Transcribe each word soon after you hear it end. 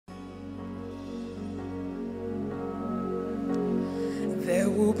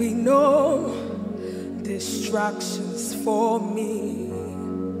will be no distractions for me.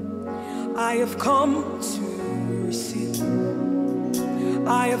 I have come to receive.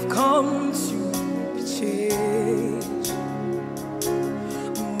 I have come to be changed.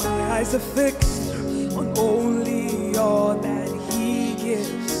 My eyes are fixed on only all that He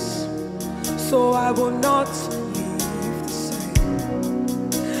gives, so I will not leave the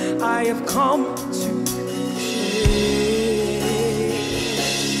same. I have come to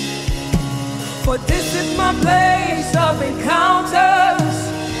for this is my place of encounters.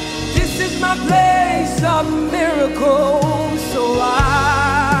 This is my place of miracles. So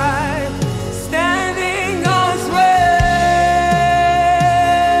I stand in God's way,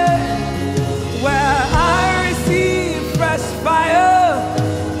 where I receive fresh fire,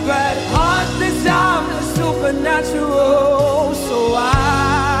 red hot desire, supernatural. So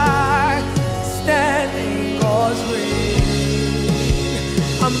I stand in God's way.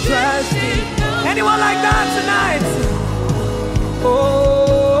 I'm dressed in. Anyone like that tonight? Oh,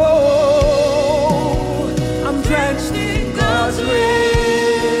 I'm drenched in God's rain.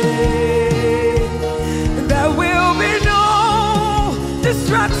 There will be no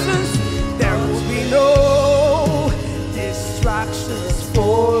distractions. There will be no distractions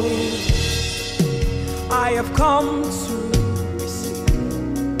for me. I have come to receive.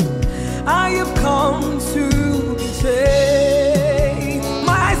 I have come to be saved.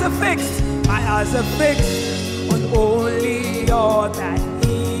 My eyes are fixed. My eyes are fixed on only all that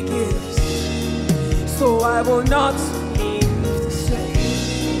He gives, so I will not leave the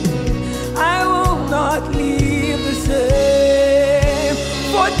same. I will not leave the same.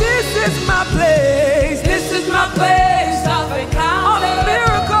 For this is my place. This is my place of encounter, of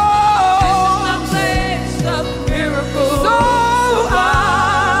miracles. This is my place of miracles. So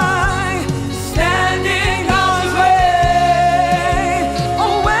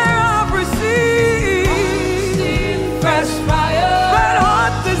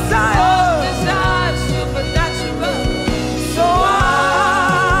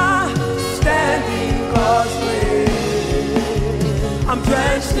I'm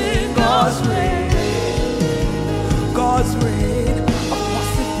drenched in God's rain. God's rain of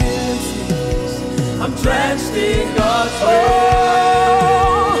possibilities. I'm drenched in God's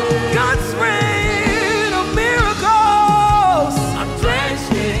rain. God's rain of miracles. I'm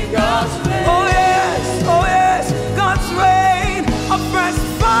drenched in God's rain. Oh yes, oh yes. God's rain of fresh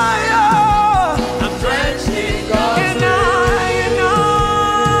fire. I'm drenched in God's rain. And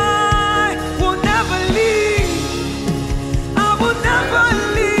I will never leave. I will never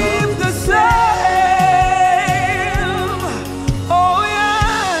leave the same. Oh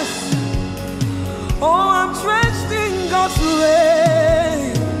yes. Oh, I'm drenched in God's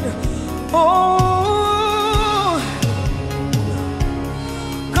rain. Oh,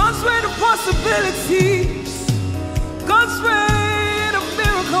 God's rain of possibilities. God's rain of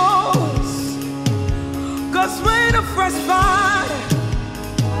miracles. God's rain of fresh fire.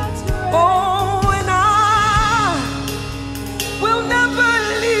 Oh, and I will never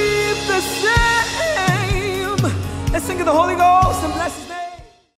leave the same. Let's sing to the Holy Ghost and bless His name.